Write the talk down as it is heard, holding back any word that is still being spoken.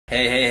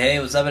Hey,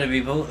 what's happening,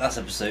 people? Last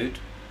episode,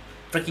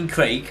 freaking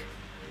Craig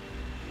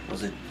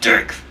was a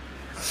dick,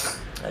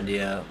 and he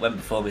went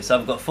before me. So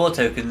I've got 4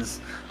 tokens.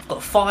 I've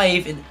got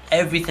 5 in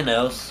everything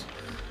else,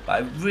 but I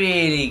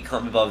really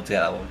can't be bothered to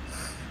get that one.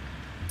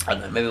 I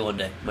don't know,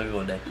 maybe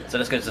one day, So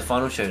let's go to the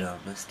final showdown.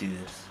 Let's do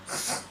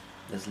this.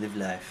 Let's live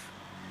life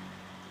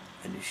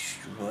and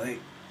destroy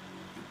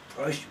the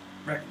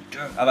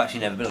prospector. I've actually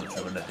never been on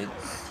this one, I think,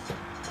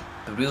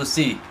 but we'll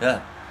see.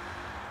 Yeah.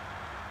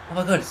 Oh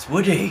my god, it's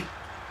Woody.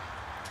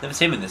 Never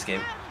seen him in this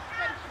game.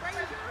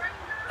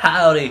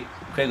 Howdy!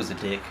 Craig was a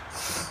dick.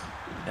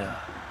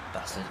 Oh,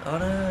 bastard. Oh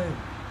no!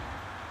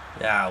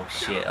 Oh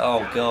shit.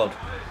 Oh god.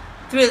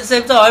 3 at the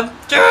same time?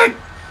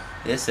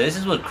 Yes, so this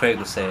is what Craig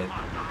was saying.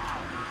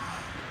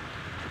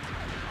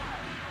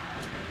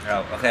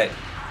 Oh, okay.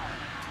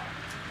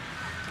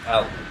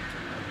 Oh.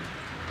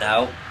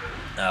 Ow.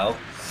 Ow.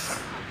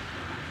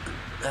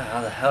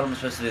 How the hell am I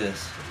supposed to do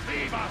this?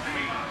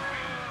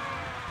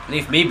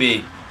 Leave me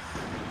be.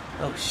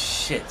 Oh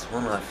shit,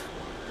 1 life.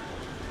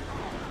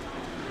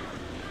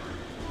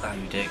 Ah,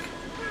 you dick.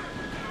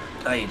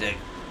 Ah, you dick.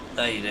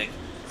 Ah, you dick.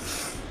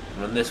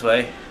 Run this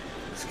way.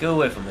 Let's go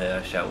away from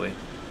here, shall we?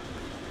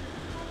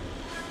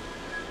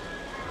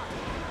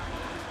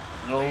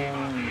 Oh.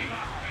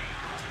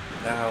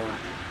 Ow.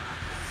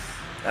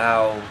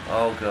 Ow.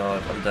 Oh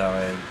god, I'm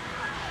dying.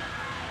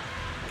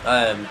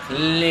 I am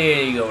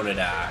clearly going to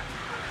die.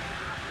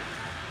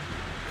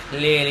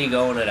 Clearly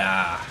going to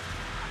die.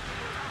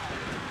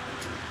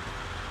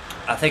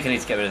 I think I need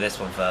to get rid of this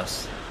one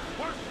first.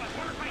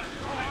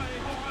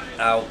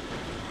 Ow.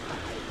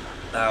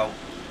 Ow.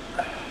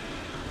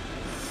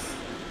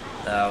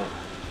 Ow.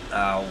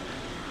 Ow.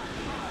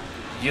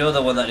 You're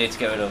the one that needs to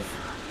get rid of.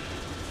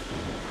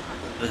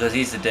 Because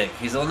he's the dick.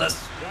 He's the one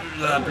that's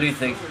that blue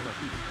thing.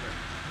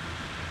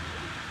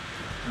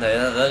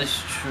 No, that is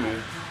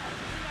true.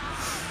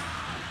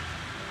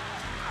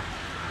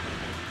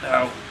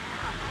 Ow.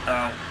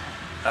 Ow.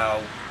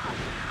 Ow.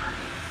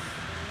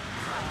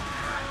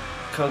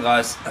 Come on,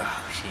 guys.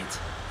 Oh, shit.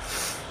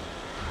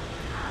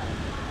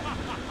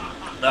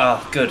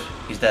 Oh, good.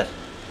 He's dead.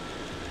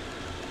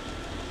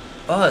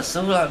 Oh, it's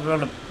still like we're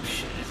on a...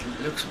 Shit,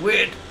 it looks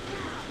weird.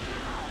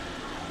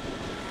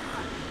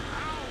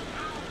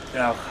 Ow.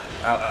 Ow,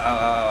 ow,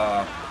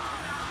 ow,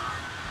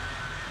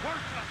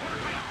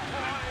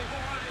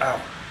 ow.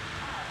 Ow.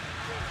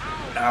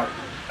 Ow.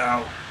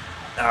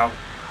 Ow.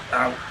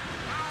 Ow.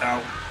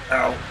 Ow.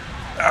 Ow.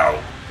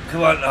 Ow.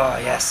 Come on. Oh,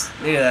 yes.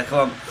 Near there.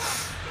 Come on.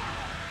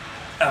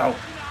 Ow.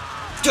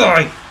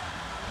 Die!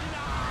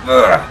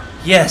 Ugh.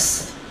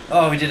 Yes!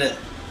 Oh, we did it.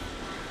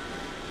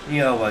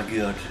 Oh my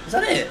god. Is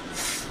that it?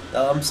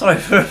 Oh, I'm sorry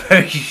for a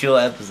very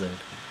short episode.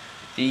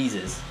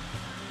 Jesus.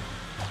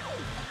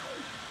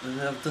 We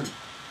have done.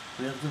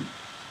 We have done.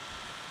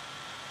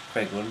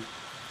 Craig won.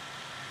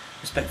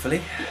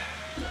 Respectfully.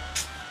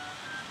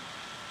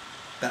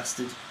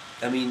 Bastard.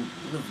 I mean,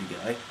 lovely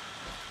guy.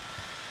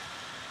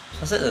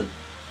 That's it then.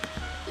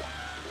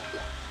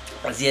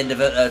 That's the end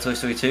of Toy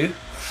Story 2.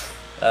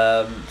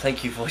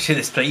 Thank you for watching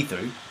this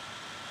playthrough.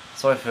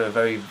 Sorry for a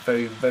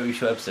very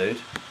short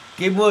episode.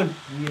 Game 1!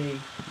 Yay.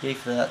 Yay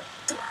for that.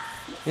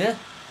 Yeah,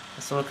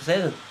 that's all I can say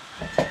then.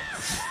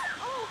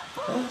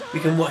 We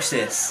can watch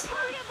this.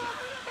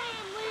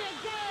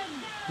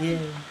 Yeah.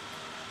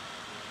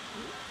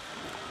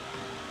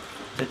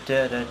 Da,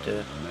 da, da,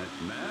 da.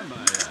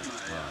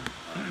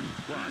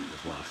 I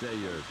just want to say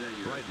you're a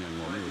frightening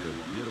woman with a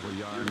beautiful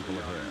yarn full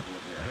of hair.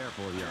 A hair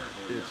full of yarn.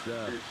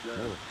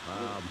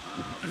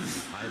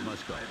 I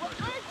must go.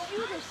 Aren't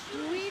you the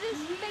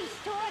sweetest face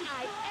toy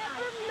I've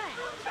ever met?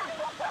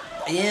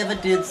 I ever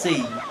did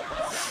see.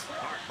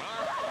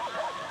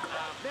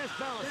 This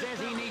fellow says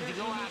he needs to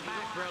go out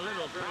back for a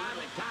little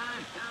private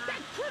time.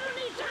 That critter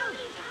needs out!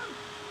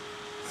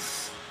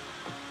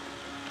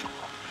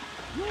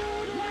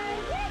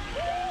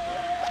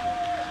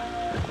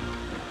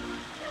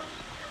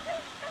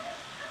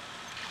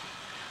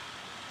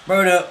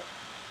 Burn up.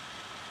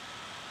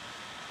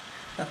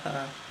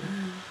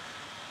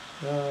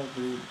 Oh,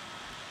 dude.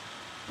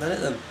 That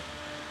it then.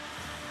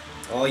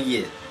 Oh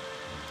yeah.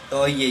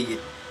 Oh yeah.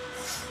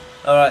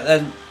 Alright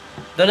then.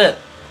 Done it.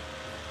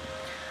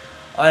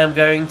 I am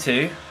going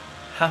to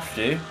have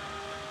to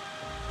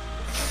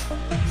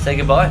say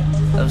goodbye.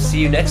 I'll see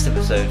you next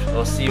episode.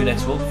 I'll see you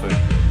next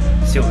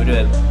walkthrough. See what we're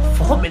doing.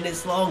 4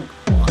 minutes long.